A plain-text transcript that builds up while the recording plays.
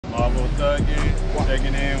Marvo Thuggin,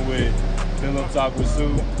 checking in with Tawk with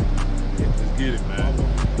Sue. Let's get it, man.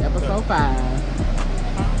 Episode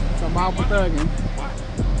 5. So Marvo Thuggin.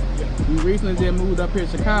 You recently just moved up here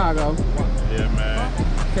to Chicago. Yeah, man.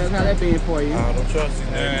 Tell us how that been for you. I don't trust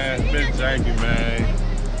you, Man, it's been janky, man.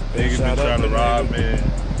 Niggas been trying to rob me.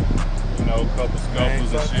 You know, a couple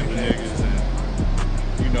scuffles and shit with niggas.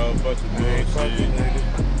 And, you know, a bunch of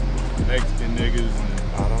bullshit. Mexican niggas. And,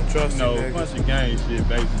 I don't trust you know, a bunch of gang shit,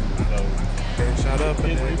 basically. So, shut up,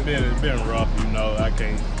 it's been rough, you know. I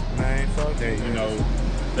can't, you know,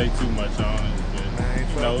 say too much on it. But,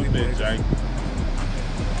 you know, it's been janky.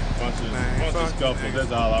 Bunch of scuffles,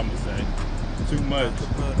 that's all I'm gonna say. Too much.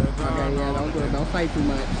 Okay, yeah, don't say too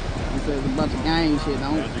much. You said it's a bunch of gang shit.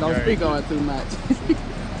 Don't speak on it too much.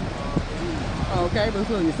 Okay, but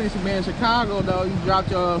so since you've been in Chicago though, you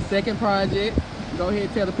dropped your second project. Go ahead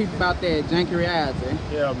and tell the people about that, Janky Reality.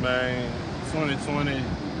 Yeah, man. 2020,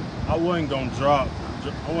 I wasn't gonna drop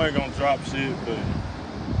shit, but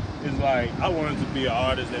it's like I wanted to be an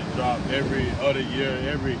artist that dropped every other year,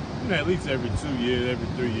 at least every 2 years, every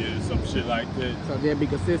 3 years, some shit like that. So just be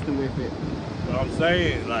consistent with it. But I'm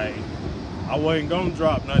saying, like, I wasn't gonna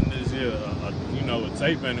drop nothing this year, you know, a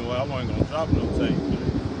tape anyway. I wasn't gonna drop no tape,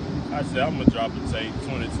 but I said I'm gonna drop a tape.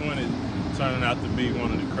 2020 turning out to be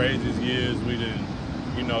one of the craziest years we didn't,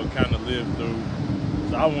 you know, kind of live through.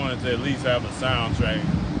 So I wanted to at least have a soundtrack,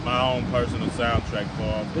 my own personal soundtrack for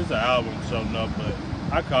them. It's an album showing up, but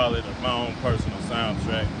I call it my own personal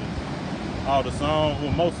soundtrack. All the songs,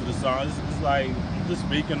 well, most of the songs, it's like I'm just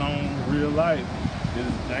speaking on real life. This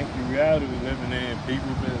is Janky Reality we living in. People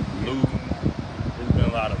been looting. There's been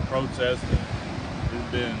a lot of protesting.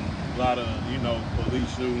 There's been a lot of, you know, police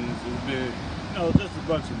shootings. It's been, you know, just a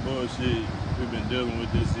bunch of bullshit we've been dealing with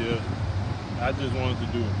this year. I just wanted to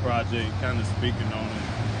do a project kind of speaking on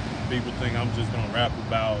it. People think I'm just gonna rap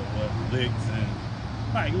about licks and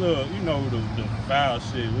like, look, you know, the foul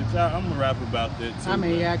shit, which I'm gonna rap about that too. I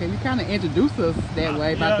mean, yeah, cause you kind of introduced us that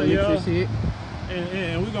way about the licks and shit.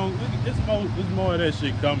 And it's more of that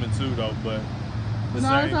shit coming too, though. But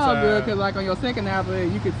no, it's all good, cause like on your second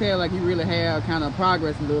album, you could tell like you really have kind of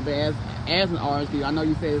progress a little bit as an artist. I know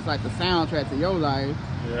you said it's like the soundtrack to your life.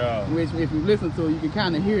 Yeah. Which, if you listen to it, you can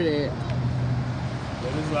kind of hear that.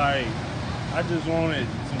 But it's like, I just wanted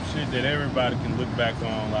some shit that everybody can look back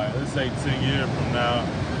on. Like, let's say 10 years from now,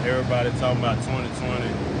 everybody talking about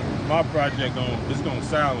 2020. My project it's gonna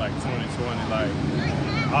sound like 2020. Like,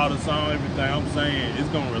 all the song, everything I'm saying, it's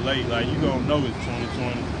gonna relate. Like, you gonna know it's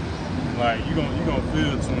 2020. Like, you gonna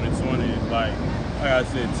feel 2020. Like I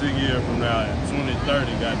said, 10 years from now,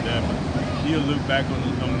 2030, goddamn it, you'll look back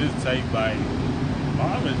on this tape like,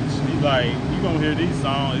 Marvin, like, you gonna hear these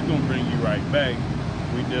songs, it's gonna bring you right back.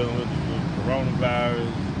 We dealing with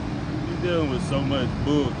coronavirus. We dealing with so much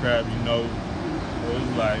bull crap, you know. So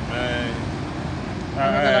it's like, man.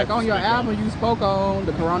 Like on your album, you spoke on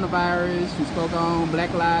the coronavirus. You spoke on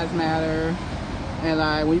Black Lives Matter. And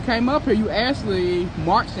like when you came up here, you actually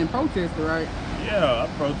marched and protested, right? Yeah, I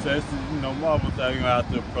protested. You know, Marvo Thuggin out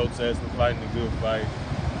there protesting, fighting a good fight.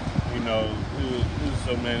 You know, it was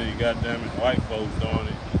so many goddamn white folks doing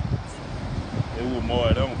it. It was more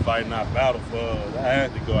of them fighting our battle for us. I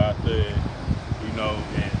had to go out there, you know,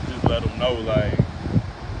 and just let them know, like,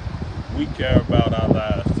 we care about our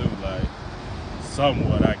lives too, like,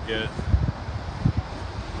 somewhat, I guess.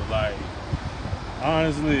 But, like,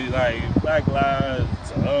 honestly, like, Black Lives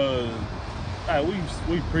to us, like,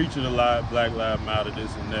 we preach it a lot, Black Lives Matter,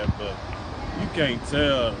 this and that, but you can't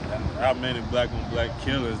tell how many black on black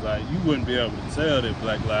killers, like, you wouldn't be able to tell that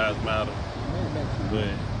Black Lives Matter. But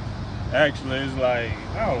actually, it's like,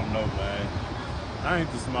 I don't know, man. I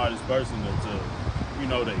ain't the smartest person to you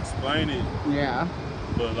know, to explain it. Yeah.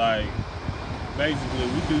 But, like, basically,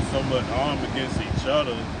 we do so much harm against each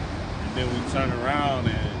other, and then we turn around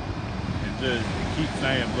and just keep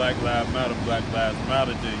saying Black Lives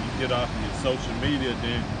Matter, then you get off of your social media,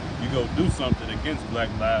 then you go do something against Black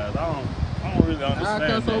lives. I don't really understand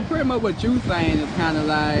that. So pretty much what you saying is kind of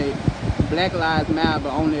like Black Lives Matter,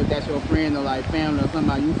 but only if that's your friend or like family or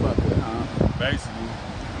somebody you fuck with, huh? Basically.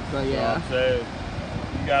 So yeah. You know what I'm saying?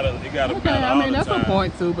 You gotta okay, matter I mean, all that's the time. a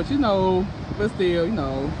point too, but you know, but still, you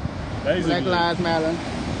know, basically, Black Lives Matter.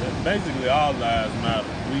 Basically, all lives matter.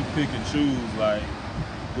 We pick and choose, like,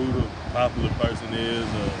 who the popular person is,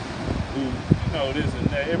 or who, you know, this and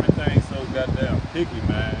that. Everything's so goddamn picky,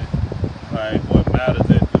 man. Like, what matters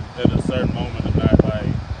at a certain moment or not.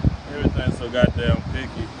 Like, everything's so goddamn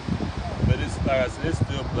picky. But it's, like I said, it's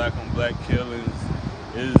still black on black killings.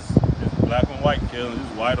 It's black on white killings.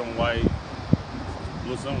 It's white on white.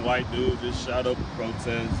 With some white dude just shot up a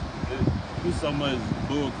protest. there's so much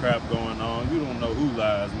bull crap going on. You don't know who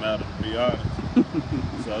lives matter, to be honest.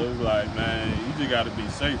 So it's like, man, you just gotta be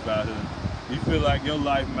safe out here. You feel like your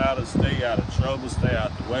life matters, stay out of trouble, stay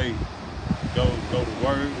out the way. Go to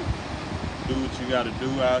work, do what you gotta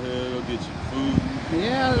do out here, go get your food.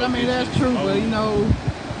 Yeah, I mean that's true, but you know,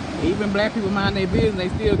 even black people mind their business, they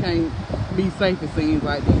still can't be safe, it seems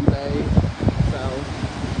like these days. So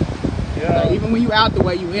yeah, like, even when you out the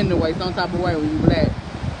way, you in the way, some type of way when you black.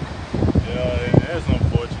 Yeah, that's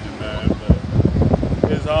unfortunate, man,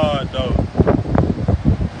 but it's hard though.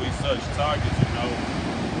 We such targets, you know.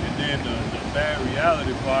 And then the bad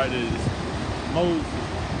reality part is most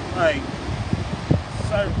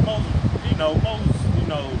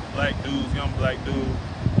black dudes, young black dudes,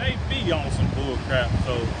 they be on some bull crap.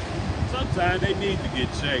 So sometimes they need to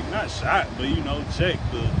get checked, not shot, but checked,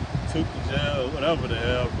 took to jail, whatever the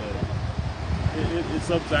hell. But it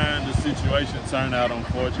sometimes the situation turn out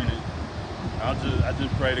unfortunate. I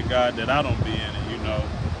just pray to God that I don't be in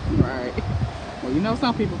it, Right. Well,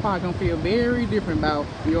 some people probably gonna feel very different about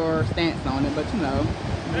your stance on it, but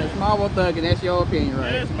it's Marvo Thuggin, that's your opinion,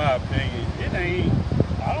 right? That's my opinion. It ain't.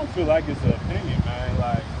 I don't feel like it's an opinion, man.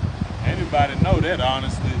 Like anybody know that,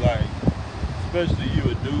 honestly. Like, especially you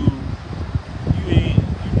a dude, you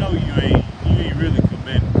ain't really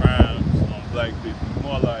committing crimes on black people.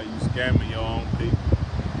 More like you scamming your own people.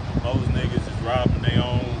 Most niggas is robbing their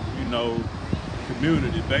own,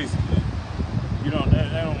 community, basically. They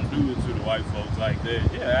don't do it to the white folks like that.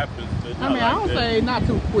 Yeah, it happens. But I mean, I don't say not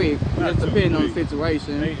too quick, just depending on the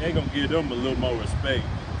situation. They gonna give them a little more respect.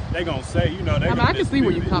 They gonna say, I can see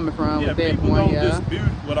where you're coming from with that point, yeah.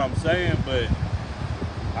 Dispute what I'm saying, but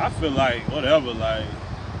I feel like whatever. Like,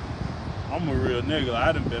 I'm a real nigga.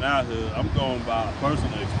 I done been out here. I'm going by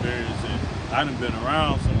personal experience, and I done been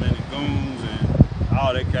around so many goons and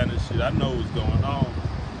all that kind of shit. I know what's going on.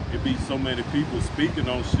 It be so many people speaking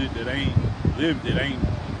on shit that ain't lived it,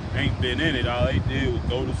 ain't been in it. All they did was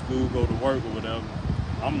go to school, go to work or whatever.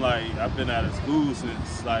 I'm like, I've been out of school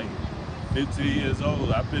since like 15 years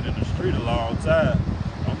old. I've been in the street a long time.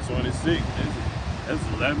 I'm 26. That's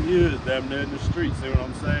 11 years damn near in the street. See what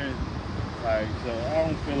I'm saying? Like, so I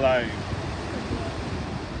don't feel like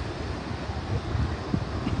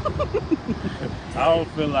I don't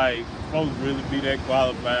feel like folks really be that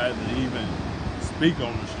qualified to even speak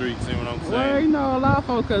on the street. See what I'm saying? Well, a lot of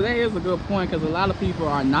folks, because that is a good point, because a lot of people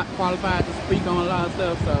are not qualified to speak on a lot of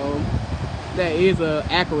stuff, so that is an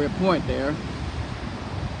accurate point there.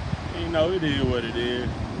 It is what it is.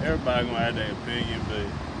 Everybody gonna have their opinion, but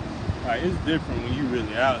like, it's different when you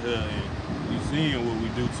really out here and you seeing what we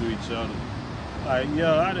do to each other. Like,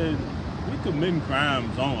 we committing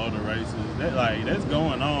crimes on other races. That's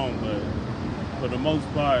going on, but for the most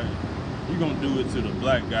part, you gonna do it to the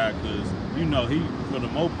black guy, because he, for the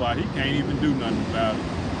most part, he can't even do nothing about it.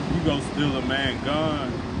 You go steal a man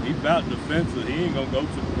gun, he about defensive. He ain't gonna go to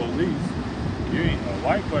the police. You ain't a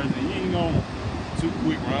white person. You ain't gonna too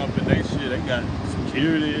quick run up in they shit. They got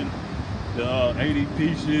security, the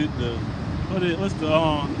ADP shit. What's the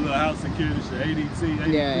little house security shit? ADT.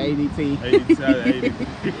 Yeah, ADT. ADT.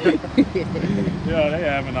 Yeah, they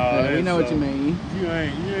having all that. We know what you mean. You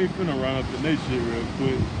ain't finna run up in this shit real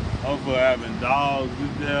quick. Over having dogs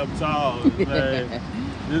this damn tall. Man,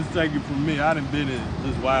 just take it from me. I done been in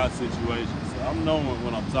this wild situation, so I'm knowing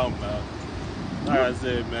what I'm talking about. Like I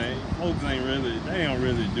said, man, folks they don't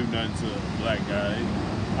really do nothing to a black guy.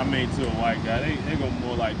 To a white guy. They gonna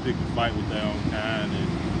more like pick a fight with their own kind.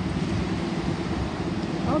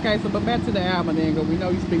 Okay, so but back to the album then, because we know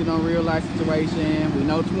you're speaking on real life situation. We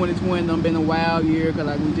know 2020 done been a wild year, because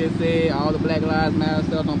like we just said, all the Black Lives Matter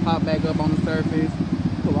stuff done pop back up on the surface.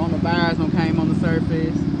 Coronavirus done came on the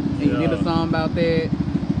surface, and you did a song about that.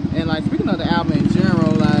 And like, speaking of the album in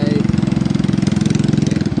general, like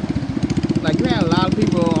you had a lot of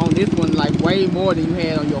people on this one, like way more than you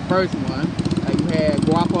had on your first one. Like you had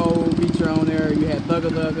Guapo feature on there, you had Thugga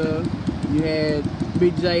Thugga, you had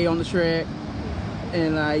Big J on the track,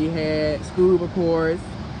 and you had Scoob, of course.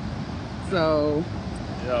 So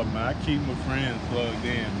yeah, man, I keep my friends plugged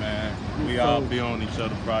in, man. We all be on each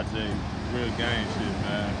other project, real gang shit,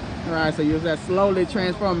 man. Right, so you was slowly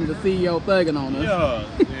transforming to CEO Thuggin on us. Yeah,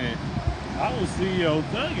 I was CEO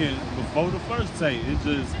Thuggin before the first tape. It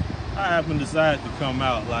just, I happened to decide to come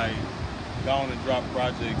out, like, go on and drop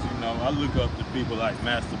projects, I look up to people like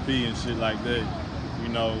Master P and shit like that. You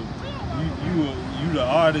the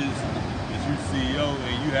artist that you CEO,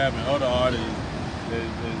 and you having other artists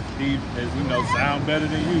that sound better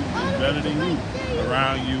than you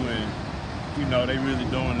around you, and they really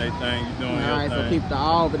doing their thing. You doing your thing. Alright, so keep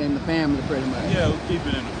all of it in the family, pretty much. Yeah, we keep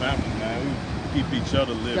it in the family, man. keep each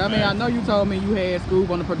other lit. I mean, man. I know you told me you had Scoop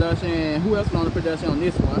on the production. Who else was on the production on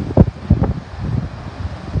this one?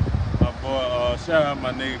 My boy, shout out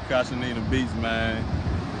my nigga Kashanina Beats, man.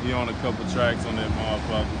 He on a couple tracks on that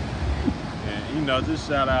motherfucker. And you know, just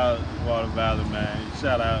shout out Water Valley, man.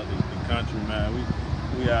 Shout out the country, man.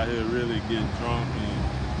 We out here really getting drunk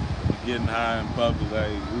and getting high in public.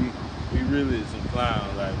 Like we really some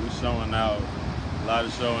clowns. Like we showing out, a lot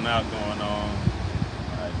of showing out going on.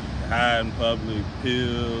 Like high in public,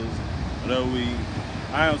 pills, whatever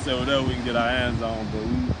I don't say whatever we can get our hands on, but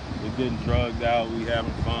we getting drugged out, we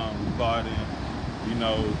having fun, we partying, you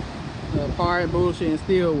know. Party, bullshit, and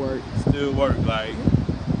still work. Still work, like,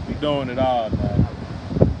 we doing it all now.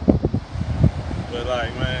 But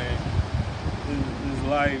like, man, it's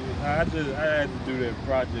like, I had to do that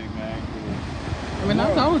project, man. I mean,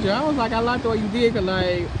 I told you, I was like, I liked the way you did, cause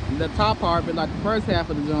like, the top part, but like the first half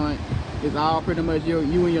of the joint is all pretty much you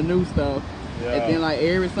and your new stuff. Yeah. And then like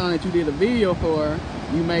every song that you did a video for,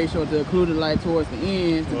 you made sure to include it like towards the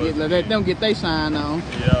end to let them get their shine on.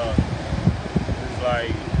 Yeah. It's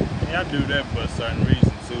like, I do that for a certain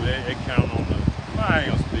reason too. They count on the, I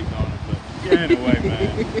ain't gonna speak on it, but yeah, anyway,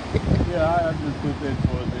 man. Yeah, I just put that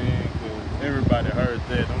towards the end because everybody heard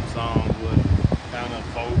that. Them songs was kind of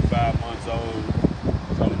 4 or 5 months old,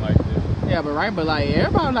 something like that. Yeah, but like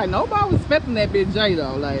everybody, like nobody was expecting that Big J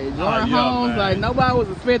though. Like Jordan Holmes, man. Like nobody was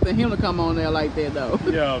expecting him to come on there like that though.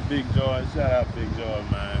 Yeah, Big Joy, shout out Big Joy,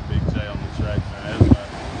 man. Big J on the track, man.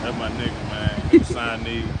 That's my nigga, man. He signed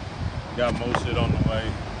me, got more shit on the way.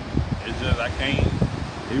 It's just I can't.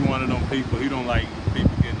 He one of them people. He don't like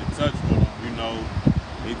people getting in touch with him. You know,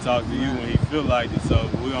 he talk to you when he feel like it. So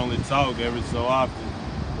we only talk every so often.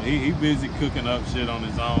 But he busy cooking up shit on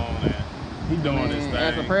his own and he doing his thing.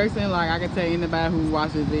 As a person, like I can tell anybody who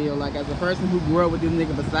watches this video, like as a person who grew up with this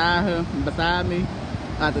nigga beside me,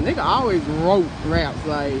 like the nigga always wrote raps.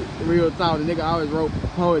 Like real talk, the nigga always wrote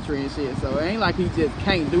poetry and shit. So it ain't like he just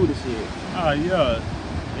can't do the shit. Oh yeah.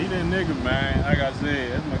 He that nigga, man. Like I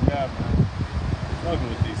said, that's my guy, man. Fucking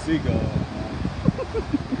with these seagulls, man.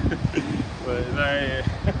 But like,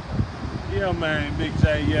 yeah, man, Big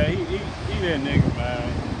J, yeah, he that nigga,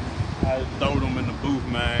 man. I throw them in the booth,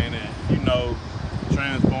 man, and you know,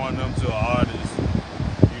 transform them to an artist.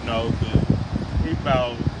 You know, cause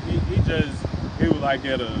he was like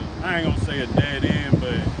at a, I ain't gonna say a dead end,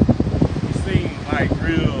 but he seemed like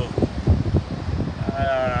real.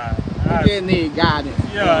 He didn't need guidance.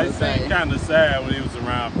 Yeah, it seemed kind of sad when he was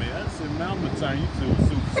around me. I said, man, I'm gonna turn you to a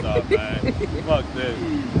superstar, man. Fuck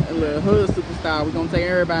that. A little hood superstar. We're gonna take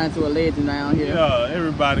everybody into a legend down here. Yeah,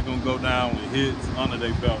 everybody gonna go down with hits under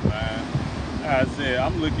their belt, man. Like I said,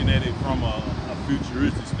 I'm looking at it from a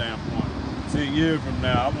futuristic standpoint. 10 years from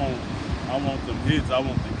now, I want them hits. I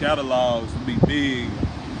want the catalogs to be big.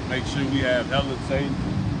 Make sure we have hella tape,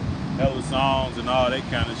 hella songs, and all that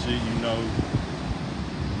kind of shit, you know.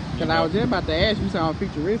 Cause I was just about to ask you something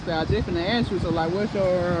futuristic. I was just gonna ask you, so like, what's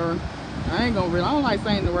your? I don't like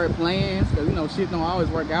saying the word plans, cause you know shit don't always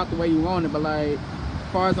work out the way you want it. But like,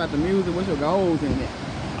 as far as like the music, what's your goals in it?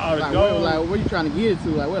 Like, what are you trying to get it to?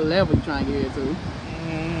 Like, what level you trying to get it to?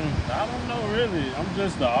 I don't know really. I'm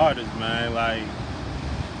just the artist, man. Like,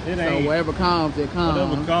 it ain't. So whatever comes, it comes.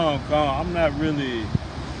 Whatever comes. I'm not really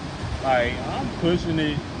like I'm pushing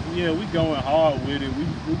it. Yeah, we going hard with it.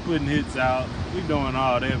 We putting hits out. We doing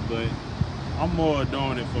all that, but I'm more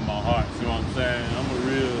doing it for my heart. You know what I'm saying? I'm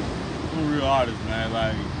a real artist, man.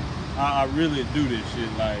 Like I really do this shit.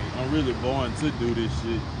 Like I'm really born to do this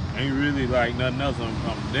shit. Ain't really like nothing else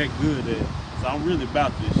I'm that good at. So I'm really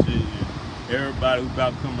about this shit. And everybody who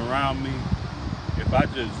about to come around me, if I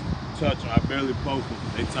just touch them, I barely poke them,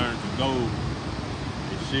 they turn to gold.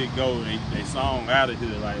 And shit go, they song out of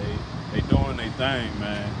here. Like they doing their thing,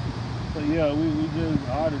 man. So yeah, we just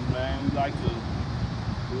artists, man.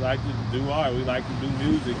 We like to do art. We like to do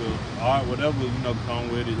music or art, whatever, you know,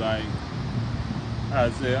 come with it. Like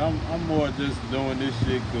I said, I'm more just doing this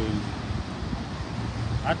shit because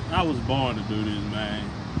I was born to do this, man.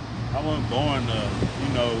 I wasn't born to,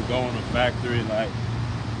 you know, go in a factory like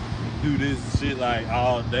do this shit like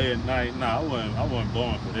all day and night. Nah, I wasn't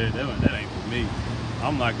born for that. That ain't for me.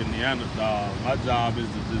 I'm like a Neanderthal. My job is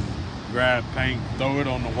to just grab paint, throw it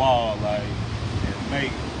on the wall, like, and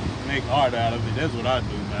make art out of it. That's what I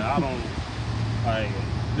do, man. I don't, like,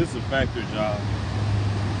 this is a factory job.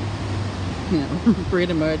 Yeah,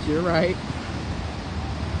 pretty much, you're right.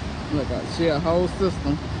 Look, shit, a whole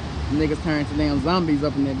system. Niggas turn to damn zombies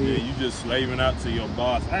up in that bitch. Yeah, you just slaving out to your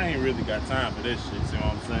boss. I ain't really got time for that shit, see what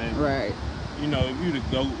I'm saying? Right. You know, if you the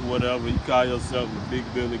GOAT, whatever, you call yourself the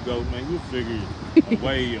Big Billy GOAT, man, you figure a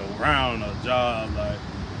way around a job. Like,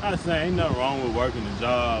 I say ain't nothing wrong with working a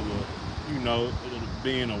job or, you know,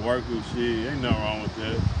 being a worker. Shit, ain't nothing wrong with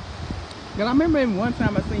that. Cause I remember one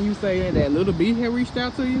time I seen you say that Little B had reached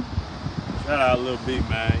out to you. Shout out Lil B,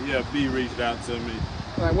 man. Yeah, B reached out to me.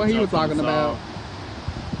 Like what he was talking about.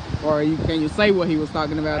 Or can you say what he was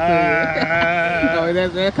talking about to you? No,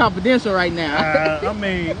 that's confidential right now. I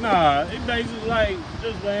mean, nah, it basically like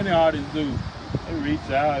just what any artists do. They reach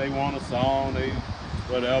out, they want a song, they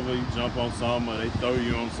whatever, you jump on something or they throw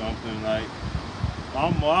you on something. Like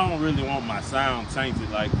I don't really want my sound tainted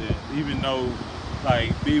like that. Even though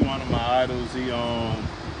like B one of my idols, he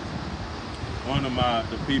one of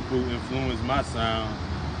the people who influenced my sound,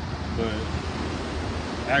 but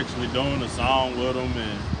actually doing a song with him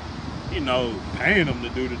and, you know, paying them to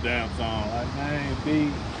do the damn song. Like, man,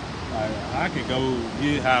 B, like, I can go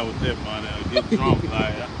get high with that money or get drunk.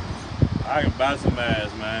 Like, I can buy some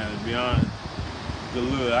ass, man, to be honest. But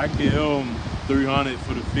look, I give him 300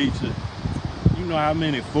 for the feature. You know how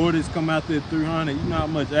many 40s come out there 300? You know how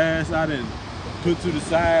much ass I done put to the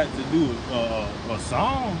side to do a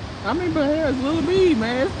song? I mean, but hell, it's Lil B,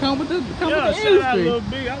 man. It's come with the industry. Shout out Lil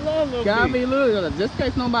B. I love Lil B. I mean, look, just in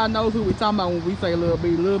case nobody knows who we talking about when we say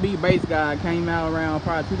Lil B, Bass Guy came out around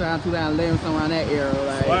probably 2011, somewhere around that era.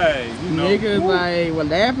 Like, swag, you know, niggas like were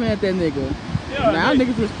laughing at that nigga. Yeah, now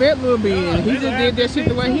niggas respect Lil B, and he just did that shit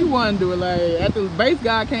the way he too. wanted to do it. Like after Bass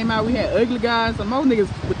Guy came out, we had Ugly Guy, some more niggas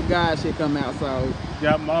with the guy shit come out. So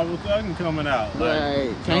got Marvo Thuggin coming out.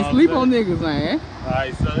 Like, can't sleep on niggas, man.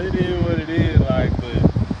 Like, so it is what it is. Like, but at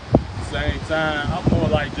the same time, I'm more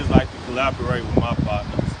like just like to collaborate with my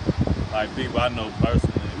partners, like people I know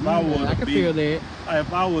personally. If I was I can feel that. Like,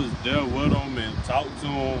 if I was there with them and talk to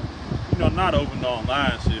them, you know, not over the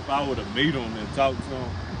online shit. If I were to meet them and talk to them,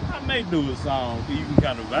 I may do a song. You can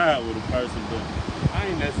kind of vibe with a person, but I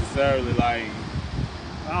ain't necessarily like.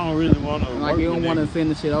 I don't really want to. Like you don't want to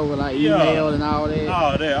send the shit over like email and all that.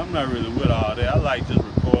 All that. I'm not really with all that. I like just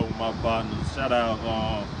record with my partners. Shout out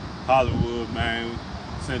Hollywood, man.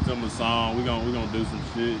 Sent them a song. We gonna do some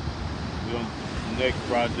shit. We on the next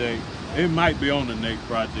project. It might be on the next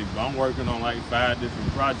project, but I'm working on like 5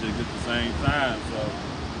 different projects at the same time. So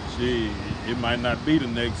shit, it might not be the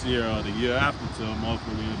next year or the year after till a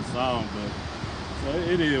motherfucker hear the song, but so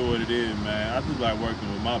it is what it is, man. I just like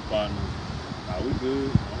working with my partners. Nah, we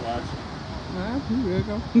good. I'm watching. Nah, we good,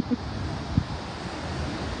 go.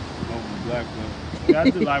 Black yeah, I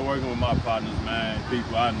just like working with my partners, man.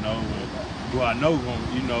 People I know and who I know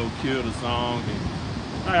gonna, you know, kill the song.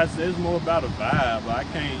 And like I said, it's more about a vibe. I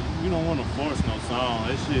can't, you don't want to force no song.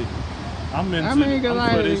 That shit, I'm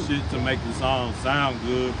for this shit to make the song sound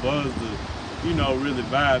good, buzz to, you know, really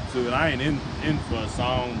vibe to it. I ain't in for a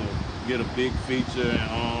song to get a big feature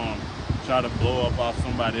and try to blow up off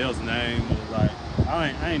somebody else's name. Or like,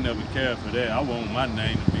 I ain't never cared for that. I want my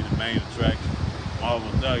name to be the main attraction.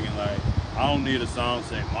 Marvo Thuggin, like, I don't need a song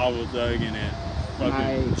saying Marvo Thuggin and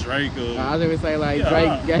fucking like, Drake or... I was gonna say like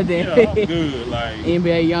Drake, goddamn. Yeah, I'm good, like...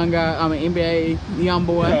 NBA young guy, NBA young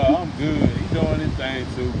boy. Yeah, I'm good. He doing his thing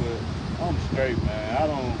too, but I'm straight, man. I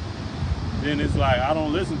don't... Then it's like, I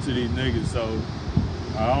don't listen to these niggas, so...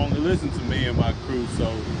 I only listen to me and my crew,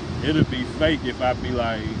 so it'll be fake if I be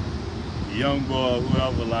like... young boy or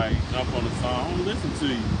whoever, like, jump on the song. I don't listen to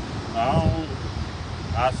you.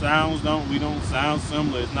 Our sounds we don't sound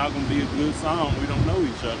similar. It's not gonna be a good song. We don't know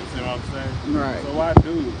each other, see what I'm saying? Right. So I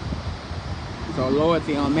do it. So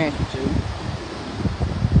loyalty on match with you.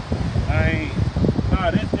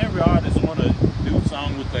 That's every artist wanna do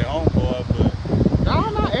something with their own boy, but no,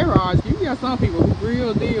 not every artist. You got some people who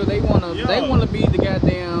real deal, they wanna be the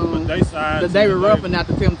goddamn the David Ruffin, not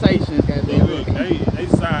the Temptations, goddamn. Look, they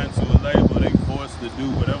signed to a label, they forced to do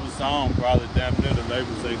whatever song probably damn near the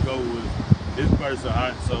label say go with this person,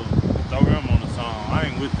 so throw him on the song. I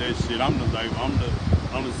ain't with that shit. I'm the label, I'm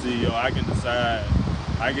the CEO. I get to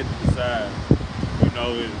decide, you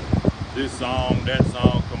know, if this song, that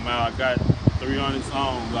song come out. I got 300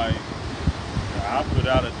 songs, like I put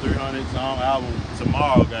out a 300 song album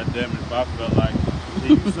tomorrow, goddamn it, if I felt like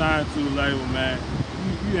if you sign to a label, man,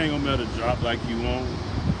 you ain't gonna be able to drop like you want.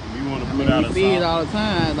 If you want to put out a song. We see it all the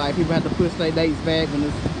time, like people have to push their dates back when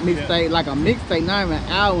this mixtape, like a mixtape, not even an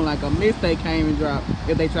album, like a mixtape came and dropped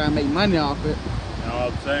if they try to make money off it. You know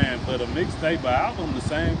what I'm saying? But a mixtape, by album, the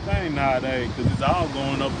same thing nowadays, because it's all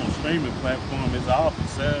going up on streaming platform. It's all for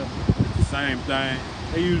sale. It's the same thing.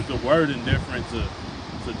 They use the wording different to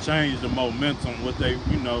change the momentum. What they,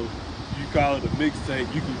 you know, you call it a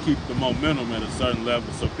mixtape, you can keep the momentum at a certain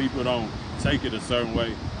level so people don't take it a certain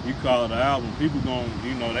way. You call it an album, people gon',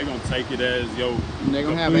 you know, they gonna take it as they're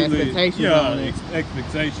gonna have expectations on it.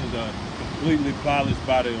 Expectations are completely polished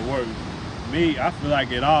by their work. me, I feel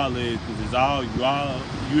like it all is, because it's all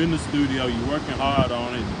you in the studio, you working hard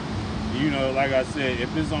on it. You know, like I said,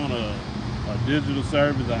 if it's on a digital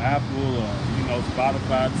service, an Apple, or you know,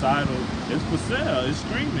 Spotify, Tidal, it's for sale, it's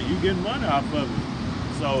streaming, you getting money off of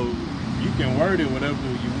it. So you can word it whatever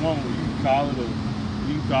you want. You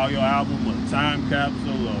can call your album a time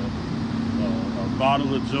capsule, or a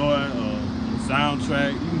bottle of joy, or a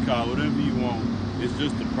soundtrack. You can call it whatever you want. It's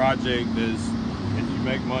just a project that you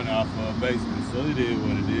make money off of, basically. So it is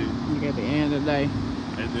what it is. At the end of the day.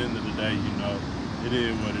 At the end of the day, you know, it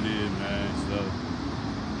is what it is, man. So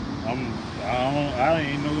I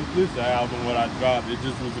ain't know if this album what I dropped. It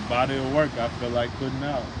just was a body of work I felt like putting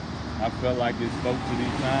out. I felt like it spoke to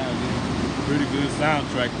these times. It was a pretty good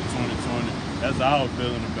soundtrack for 2020. That's how I was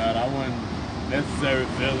feeling about it. I wasn't necessarily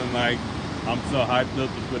feeling like I'm so hyped up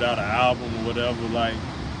to put out an album or whatever. Like,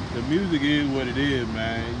 the music is what it is,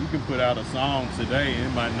 man. You can put out a song today and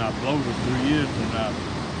it might not blow for 3 years from now.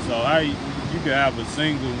 So you can have a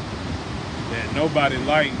single that nobody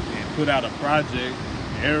liked and put out a project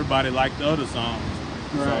and everybody liked the other songs.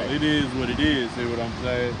 Right. So it is what it is, see what I'm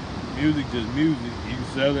saying? Music just music. You can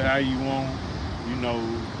sell it how you want, you know,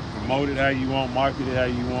 promote it how you want, market it how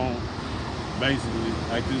you want. Basically,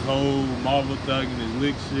 like this whole Marvo Thuggin, this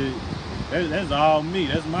lick shit, that's all me.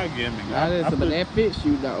 That's my gimmick. But that fits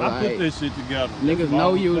you though. I put this shit together. Niggas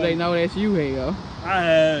know you, they know that's you, hell. I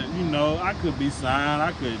had, you know, I could be signed,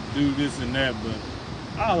 I could do this and that,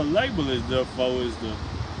 but all the label is there for is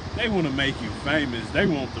they want to make you famous. They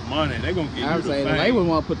want the money. They gonna get you the fame. The label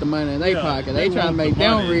want to put the money in their pocket. They trying to make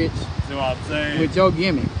them rich. See what I'm saying? With your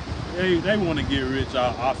gimmick. They want to get rich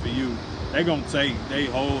off of you. They gonna take they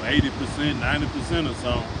whole 80%, 90% or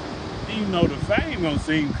something. You know the fame gonna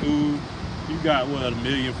seem cool. You got what, 1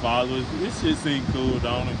 million followers. This shit seem cool,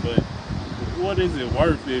 don't it? But what is it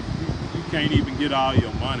worth if you can't even get all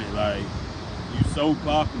your money? Like, you so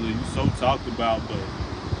popular, you so talked about, but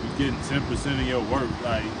you getting 10% of your work.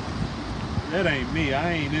 Like, that ain't me.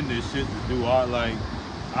 I ain't in this shit to do art. Like,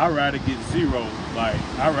 I'd rather get zero. Like,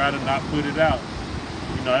 I'd rather not put it out.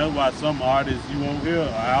 You know, that's why some artists, you won't hear an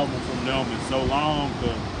album from them in so long,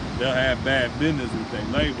 because they'll have bad business with their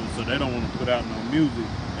label, so they don't want to put out no music.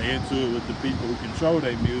 They into it with the people who control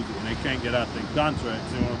their music, and they can't get out their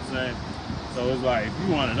contracts, you know what I'm saying? So it's like, if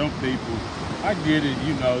you one of them people, I get it,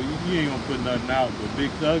 you know, you ain't gonna put nothing out, but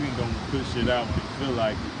Big Thuggin gonna put shit out when he feel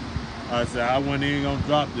like it. I said, I wasn't even gonna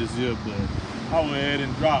drop this year, but I went ahead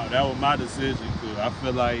and dropped. That was my decision, because I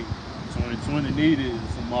feel like 2020 needed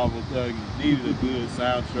some Marvo Thuggin, needed a good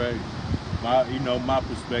soundtrack. My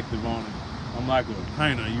perspective on it. I'm like a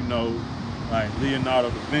painter, you know, like Leonardo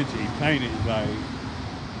da Vinci, he painted, like,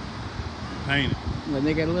 painted. But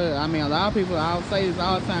nigga, look, I mean, a lot of people, I'll say this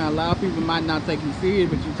all the time, a lot of people might not take you serious,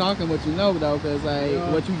 but you talking what you know, though, because, like,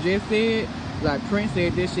 what you just said, like, Prince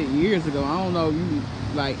said this shit years ago. I don't know if you,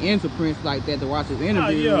 like, into Prince like that to watch his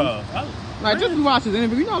interviews. Like, just to watch his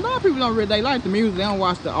interview. You know, a lot of people don't really, they like the music, they don't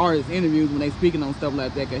watch the artist interviews when they speaking on stuff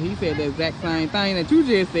like that, because he said the exact same thing that you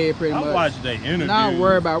just said pretty much. I watch their interviews. Not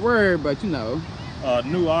word by word, but, you know.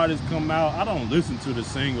 New artists come out, I don't listen to the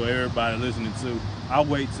single everybody listening to. I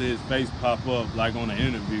wait till his face pop up, like on the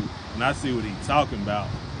interview, and I see what he's talking about.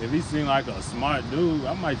 If he seem like a smart dude,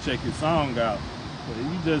 I might check his song out. But if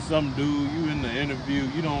you just some dude, you in the interview,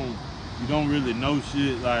 you don't really know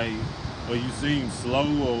shit, like, or you seem slow,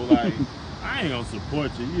 or like, I ain't gonna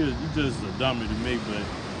support you. You just a dummy to me, but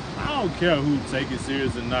I don't care who take it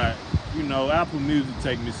serious or not. You know, Apple Music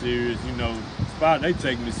take me serious. You know, Spotify, they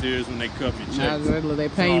take me serious when they cut me checks. They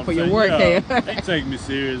paying you for your work, yeah. They take me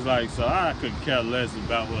serious, like, so I could care less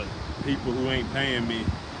about what people who ain't paying me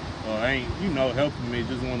or ain't, you know, helping me,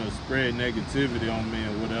 just want to spread negativity on me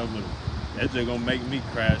or whatever. That's just gonna make me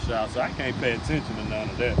crash out. So I can't pay attention to none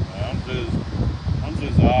of that, man. I'm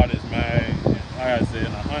just an artist, man. And like I said,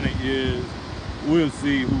 in 100 years, we'll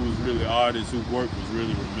see who was really artists, whose work was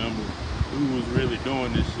really remembered, who was really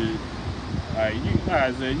doing this shit. Like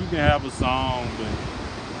I said, you can have a song,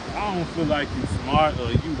 but I don't feel like you smart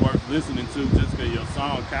or you worth listening to just because your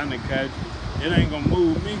song kind of catchy. It ain't gonna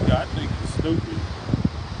move me, cause I think it's stupid.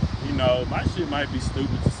 You know, my shit might be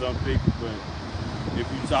stupid to some people, but if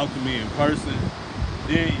you talk to me in person,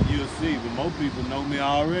 then you'll see. But most people know me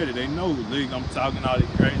already. They know, like, I'm talking all this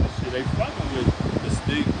crazy shit. They fucking with the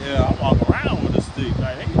stick. Yeah, I walk around with a stick.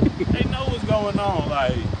 Like, they know what's going on.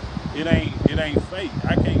 Like, it ain't fake.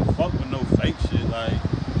 I can't fuck with no fake shit. Like,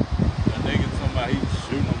 a nigga talking about he's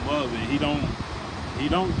shooting them up, and he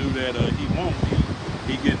don't do that, or he won't.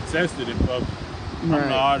 He getting tested in public. Right. I'm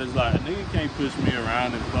the artist, like, a nigga can't push me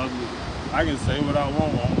around in public. I can say what I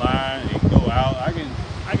want online and go out. I can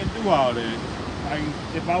do all that.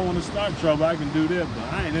 if I want to start trouble, I can do that,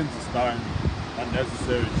 but I ain't into starting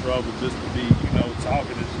unnecessary trouble just to be,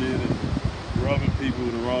 talking and shit and rubbing people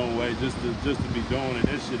the wrong way just to be doing it.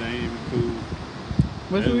 That shit ain't even cool.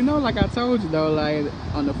 But you know, like I told you though, like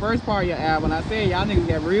on the first part of your album, I said y'all niggas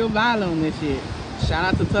got real violent on this shit. Shout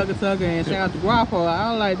out to Tugger and shout out to Guapo.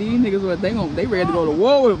 I was like, these niggas, they ready to go to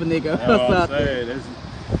war with a nigga. That's what I'm saying.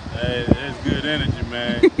 That's good energy,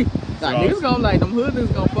 man. Like, niggas gonna like, them hood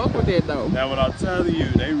niggas gonna fuck with that though. That's what I'm telling you.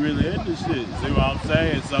 They really into shit. See what I'm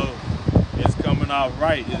saying? So it's coming out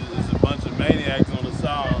right. It's a bunch of maniacs on the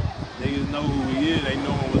song. Niggas know who we is. They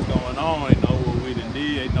know what's going on. They know what we done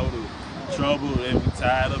did. They know the trouble that we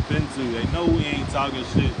tied up into. They know we ain't talking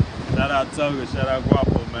shit. Shout out Tugger, shout out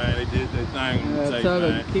Guapo, man. They did their thing on the tape, Tugger,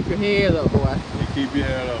 man. keep your head up, boy. Yeah, keep your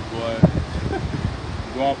head up, boy.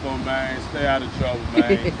 Guapo, man. Stay out of trouble,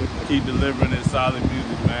 man. Keep delivering this solid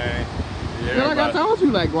music, man. Yeah, like I told you,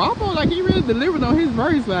 like Guapo, like he really delivered on his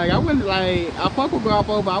verse. Like I fuck with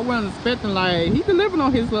Guapo, but I wasn't expecting like he delivered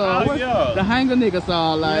on his the Hanger nigga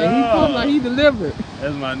song. Like he delivered.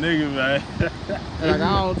 That's my nigga, man. Like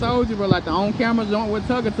I told you, but like the on camera joint with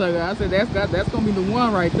Tugger. I said that's gonna be the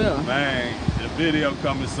one right there. Man, the video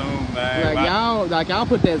coming soon, man. Like y'all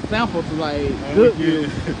put that sample to like good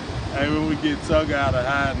music. Hey, when we get Tugger out of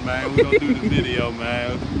hiding, man, we gonna do the video,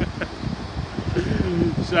 man.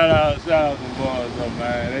 Shout out to the boys, though,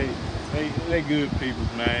 man. They good people,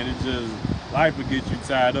 man. It's just life will get you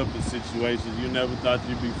tied up in situations you never thought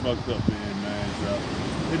you'd be fucked up in, man.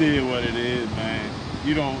 So it is what it is, man.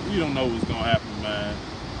 You don't know what's gonna happen, man.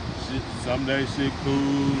 Shit, someday shit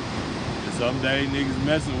cool, and someday niggas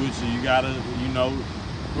messing with you. You gotta,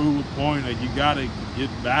 prove a point, or you gotta get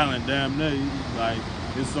violent. Damn near, like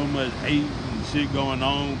there's so much hate and shit going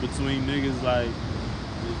on between niggas, like.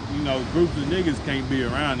 Groups of niggas can't be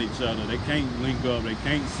around each other. They can't link up. They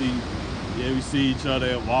can't see. Yeah, we see each other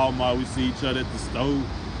at Walmart. We see each other at the store.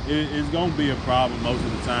 It's gonna be a problem most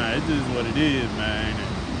of the time. It's just what it is, man. And,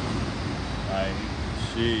 like,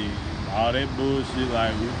 shit, all that bullshit.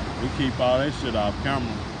 Like, we keep all that shit off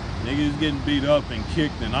camera. Niggas getting beat up and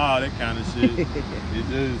kicked and all that kind of shit. It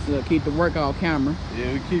just keep the work off camera.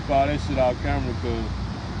 Yeah, we keep all that shit off camera because.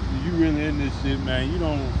 You really in this shit, man. You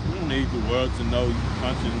don't need the world to know you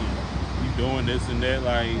punching, you doing this and that.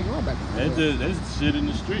 Like that's shit in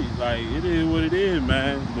the street. Like it is what it is,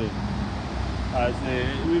 man. But like I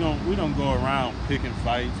said, we don't go around picking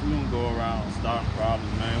fights. We don't go around starting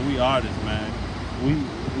problems, man. We artists, man.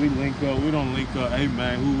 We link up. We don't link up. Hey,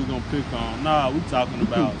 man, who we gonna pick on? Nah, we talking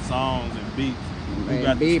about songs and beats. We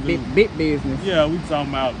got big business. Yeah, we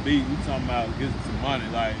talking about beats. We talking about getting some money,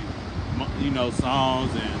 like.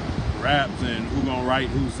 Songs and raps and who gonna write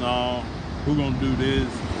whose song, who gonna do this,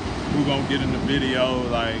 who gonna get in the video.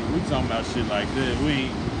 Like we talking about shit like that.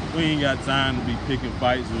 We ain't got time to be picking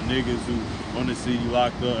fights with niggas who want to see you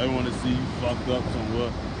locked up. They want to see you fucked up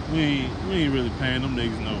somewhere. We ain't really paying them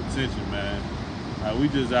niggas no attention, man. Like we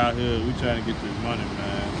just out here. We trying to get this money,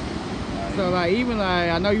 man. Like, so like even like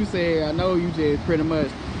I know you just pretty much.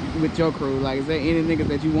 With your crew, like, is there any niggas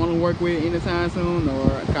that you want to work with anytime soon?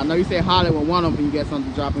 Or I know you said Hollywood one of them, you got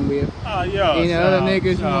something dropping with. Oh yeah. Any other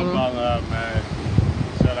niggas you want to? Shout out, man.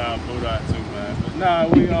 Shout out Buddha too, man. But nah,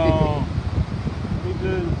 we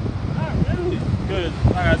just not really good.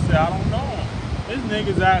 Like I said, I don't know. There's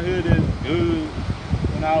niggas out here that's good.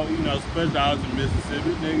 When I, especially I was in Mississippi,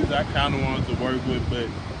 niggas I kind of wanted to work with, but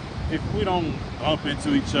if we don't bump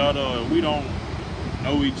into each other or we don't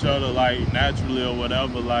know each other like naturally or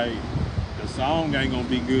whatever, like the song ain't gonna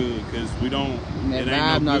be good because we don't. It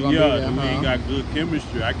ain't no good. Yeah, we ain't got good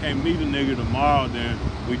chemistry. I can't meet a nigga tomorrow, then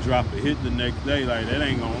we drop a hit the next day. Like that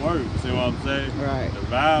ain't gonna work. See what I'm saying? Right. The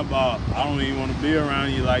vibe off. I don't even want to be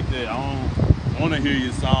around you like that. I don't want to hear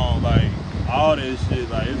your song like all that shit.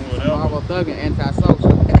 Like it's whatever. Marvo Thuggin antisocial.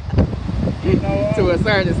 To a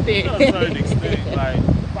certain extent. To a certain extent. Like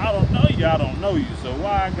if I don't know you, I don't know you. So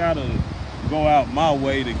why I gotta go out my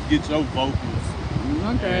way to get your vocals?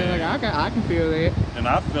 Okay, and, like I can feel that. And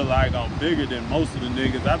I feel like I'm bigger than most of the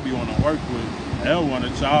niggas I be want to work with. They'll want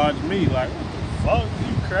to charge me like, what the fuck,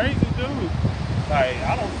 you crazy dude? Like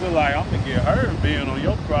I don't feel like I'm gonna get hurt being on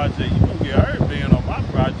your project. You gonna get hurt being on my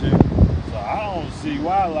project. So I don't see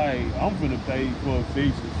why like I'm finna pay you for a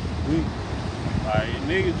feature. Like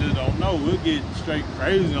niggas just don't know. We'll get straight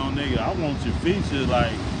crazy on niggas. I want your feature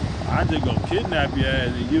like. I just go kidnap your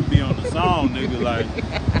ass and you be on the song, nigga. Like,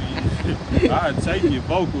 I'd take your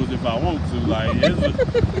vocals if I want to. Like,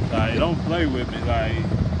 like don't play with me. Like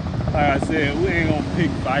I said, we ain't gonna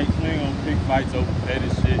pick fights. We ain't gonna pick fights over petty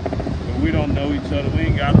shit. But we don't know each other. We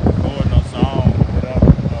ain't gotta record no song or whatever.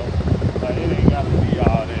 Like, it ain't gotta be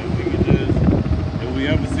all that. We can just we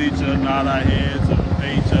ever see each other, nod our heads or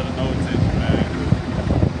pay each other no attention, man.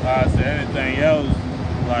 Like I said, anything else,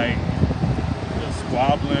 like just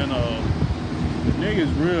squabbling or the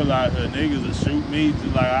niggas real out here. Niggas will shoot me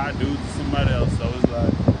just like I do to somebody else. So it's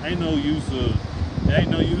like, ain't no use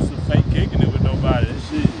of fake kicking it with nobody. That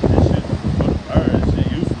shit for the bird. That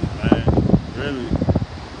shit useless, man. Really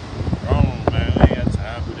wrong, man. We ain't got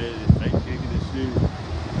time for that. Fake kicking this shit.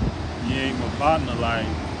 You ain't my partner, like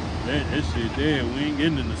that shit dead. We ain't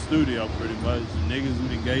getting in the studio pretty much. The niggas who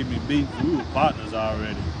done gave me beats, we were partners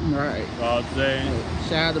already. Right. You know what I'm saying?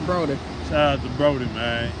 Shout out to Brody. Shout out to Brody,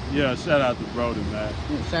 man. Yeah, shout out to Brody, man.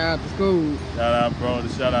 Shout out to school. Shout out Brody.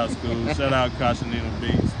 Shout out school. Shout out Kashanina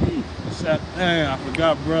Beats. Dang, I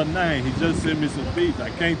forgot bro's name. He just sent me some beats.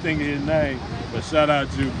 I can't think of his name, but shout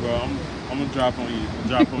out you, bro. I'm gonna drop on you.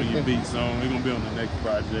 Drop on your beat song. We're gonna be on the next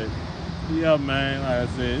project. Yeah, man. Like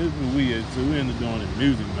I said, this is what we into. We into doing this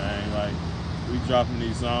music, man. Like we dropping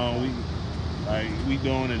these songs. We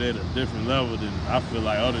doing it at a different level than I feel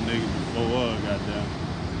like other niggas before us. Goddamn.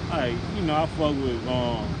 Like I fuck with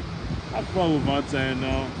Vontae and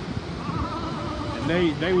them,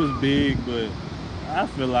 and they was big, but I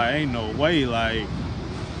feel like ain't no way like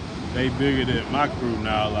they bigger than my crew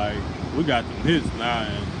now. Like we got them hits now,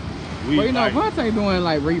 and well, Vontae doing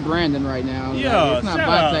like rebranding right now. Yeah, like, it's not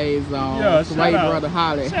Vontae's Sway Brother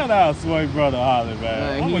Holly. Shout out Sway Brother Holly,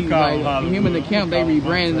 man. I'm gonna call him Hollywood. Him and the Camp, they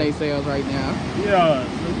rebranding themselves right now.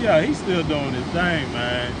 Yeah, he's still doing his thing,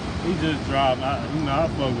 man. He just dropped. I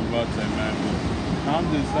fuck with Vontae, man. But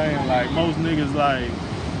I'm just saying, like most niggas, like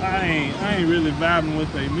I ain't really vibing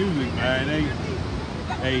with their music, man.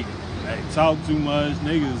 They talk too much.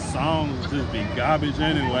 Niggas' songs just be garbage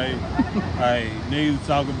anyway. Like niggas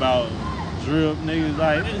talk about drip. Niggas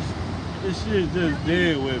like this shit just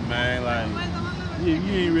dead with, man. Like you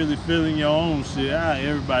ain't really feeling your own shit. How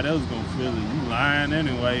everybody else gonna feel it? You lying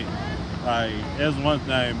anyway. Like that's one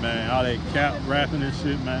thing, man. All that cap rapping and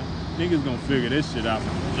shit, man. Niggas gonna figure this shit out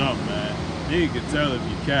from the jump, man. Niggas can tell if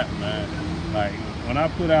you cap, man. Like when I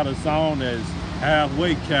put out a song that's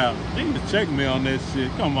halfway cap, niggas check me on that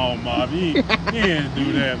shit. Come on, Marv, you ain't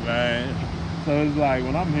do that, man. So it's like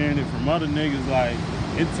when I'm hearing it from other niggas, like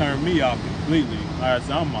it turned me off completely. Like I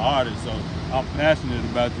said, I'm an artist, so I'm passionate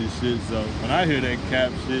about this shit. So when I hear that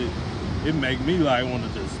cap shit, it make me like want to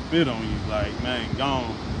just spit on you. Like, man,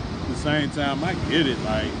 gone. At the same time, I get it.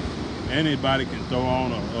 Like anybody can throw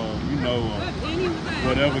on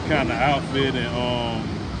whatever kind of outfit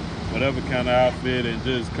and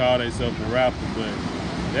just call themselves a rapper, but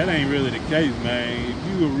that ain't really the case, man. If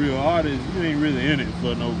you a real artist, you ain't really in it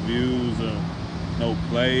for no views or no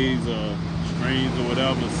plays or streams or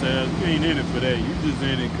whatever sales. You ain't in it for that. You just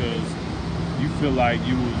in it because you feel like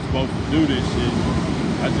you was supposed to do this shit.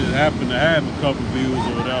 I just happen to have a couple views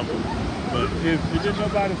or whatever. But if didn't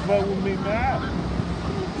nobody fuck with me, man,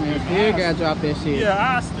 still gotta drop that shit.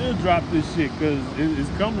 Yeah, I still drop this shit because it's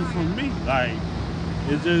coming from me. Like,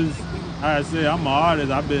 it's just, like I said, I'm an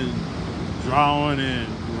artist. I've been drawing and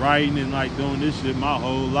writing and like doing this shit my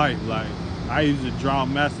whole life. Like, I used to draw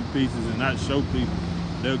masterpieces and not show people.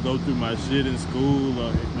 They'll go through my shit in school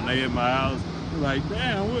or when they at my house. They're like,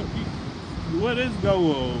 damn, where this go?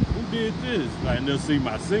 Who did this? Like, and they'll see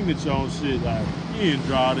my signature on shit. Like, you didn't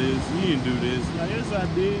draw this, you didn't do this. Like, yes, I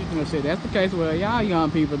did. Well, shit, that's the case with y'all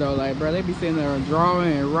young people though. Like, bro, they be sitting there and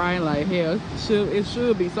drawing and writing. Like, hell, it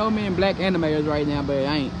should be so many black animators right now, but it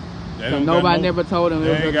ain't. So nobody never told them it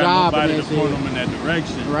was a job. Nobody to point them in that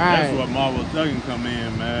direction. Right. That's what Marvo Thuggin come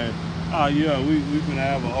in, man. Oh yeah, we finna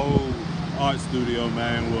have a whole art studio,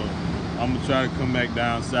 man. Well, I'm gonna try to come back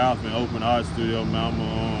down south and open an art studio, man. I'm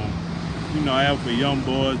gonna, have for young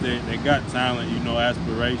boys that got talent,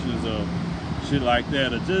 aspirations or shit like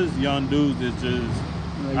that, or just young dudes that just.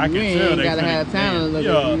 I can tell they gotta have talent.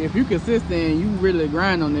 Look, if you consistent and you really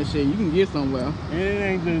grind on this shit, you can get somewhere. And it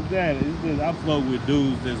ain't just that. It's just I fuck with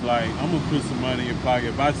dudes that's like, I'm gonna put some money in your pocket.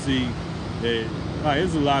 If I see that, like,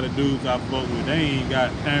 there's a lot of dudes I fuck with. They ain't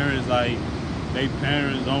got parents, like, they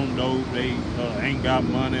parents on dope. They ain't got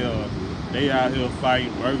money, or they out here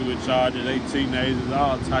fighting burglary charges. They teenagers,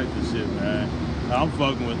 all types of shit, man. I'm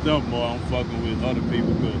fucking with them more. I'm fucking with other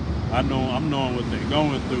people, but I'm knowing what they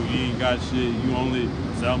going through. You ain't got shit. You only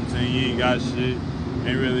 17. You ain't got shit.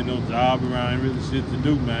 Ain't really no job around. Ain't really shit to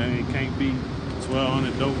do, man. It can't be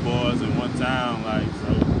 1,200 dope boys in one town, like,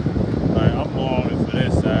 so. Like, I'm more on it for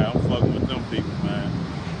that side. I'm fucking with them people, man.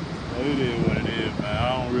 So it is what it is, man.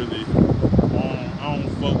 I don't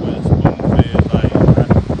fuck with spoon feds. Like,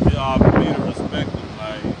 it's hard for me to respect them.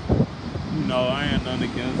 Like, I ain't nothing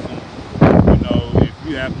against them. If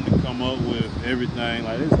you happen to come up with everything,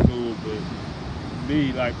 like, it's cool, but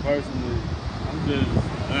me, like, personally, I'm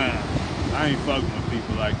I ain't fucking with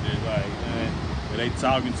people like this. Like, man, when they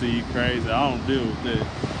talking to you crazy, I don't deal with that.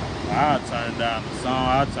 I turn down the song,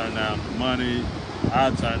 I turn down the money, I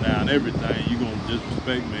turn down everything. You gonna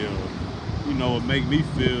disrespect me or, you know, it make me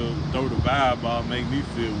feel, throw the vibe out, make me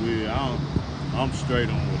feel weird. I'm straight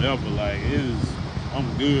on whatever. Like,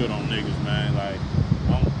 I'm good on niggas, man. Like,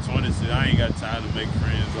 I'm 26, I ain't got time to make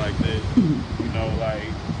friends like that. You know, like,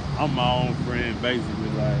 I'm my own friend, basically.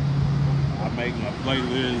 Like, I make my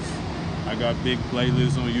playlists. I got big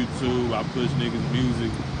playlists on YouTube. I push niggas'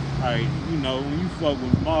 music. Like, you know, when you fuck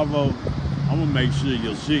with Marvo, I'm gonna make sure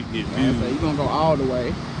your shit get views. So you gonna go all the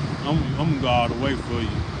way. I'm gonna go all the way for you.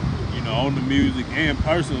 You know, on the music and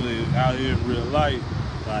personally out here in real life.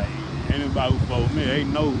 Like, anybody who fuck with me, they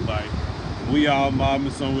know, like, we all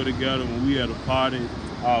mobbing somewhere together when we at a party.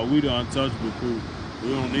 We the untouchable crew. We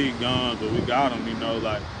don't need guns, but we got them, you know,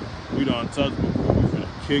 like, we the untouchable crew. We finna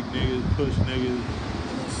kick niggas, push niggas,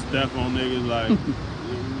 step on niggas, like,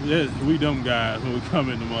 we them guys when we come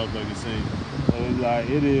in the motherfucking scene. So it's like,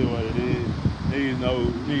 it is what it is. Niggas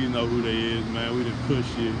know who they is, man. We didn't push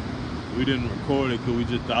shit. We didn't record it because we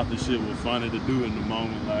just thought the shit was funny to do in the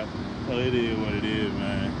moment. Like, so it is what it is,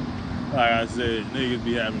 man. Like I said, niggas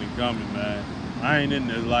be having it coming, man. I ain't in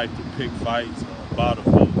this life to pick fights or bottle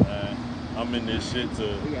fights, man. I'm in this shit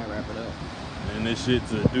to... We gotta wrap it up. And this shit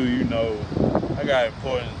to do, you know, I got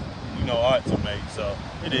important, you know, art to make, so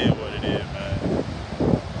it is what it is, man.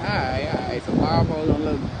 Alright. So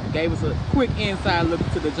Marvo gave us a quick inside look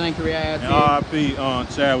to the Janky Reality. And R.I.P.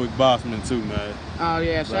 Chadwick Boseman too, man. Oh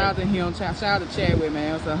yeah, shout out to him, shout out to Chadwick,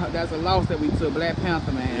 man. That's a loss that we took, Black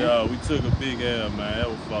Panther, man. Yeah, we took a big L, man. That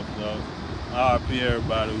was fucked up. R.I.P.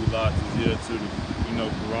 everybody who lost his ear to the, you know,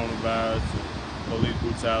 coronavirus, police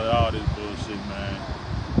brutality, all this bullshit, man.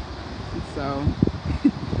 So,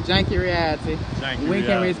 Janky Reality. When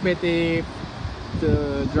can we expect it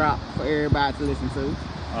to drop for everybody to listen to?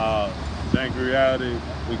 Janky Reality,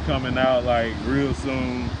 we coming out like real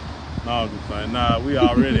soon. No, I'm just playing. Nah, we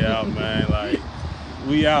already out, man. Like,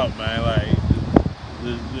 we out, man. Like,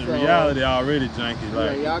 the so, reality already janky.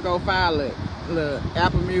 Like, yeah, y'all go file it. Look,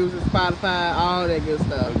 Apple Music, Spotify, all that good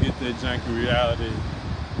stuff. So get that Janky Reality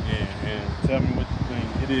and tell me what you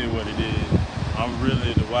think. It is what it is. I'm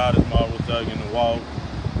really the wildest Marvo Thuggin in the walk.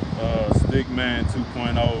 Stickman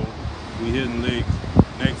 2.0. We hitting licks.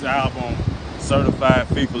 Next album, Certified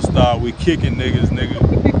FIFA Star. We kicking niggas, nigga.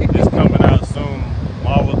 It's coming out soon.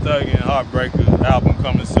 Marvo Thuggin Heartbreaker album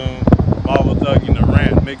coming soon. Marvo Thuggin The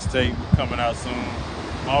Rant mixtape coming out soon.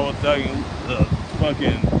 Marvo Thuggin the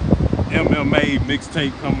fucking MMA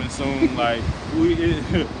mixtape coming soon. Like,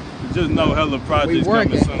 just know hella projects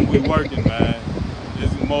coming soon. We working, man.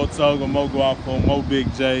 There's more Togo, more Guapo, more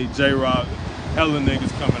Big J, J-Rock, hella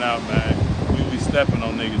niggas coming out, man. We stepping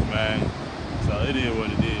on niggas, man. So it is what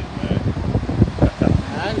it is, man.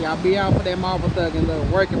 Alright, y'all be out for that Marvo Thuggin, little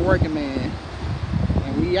working man.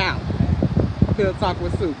 And we out. Pillow Talk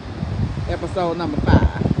with Soup, episode number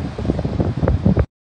 5.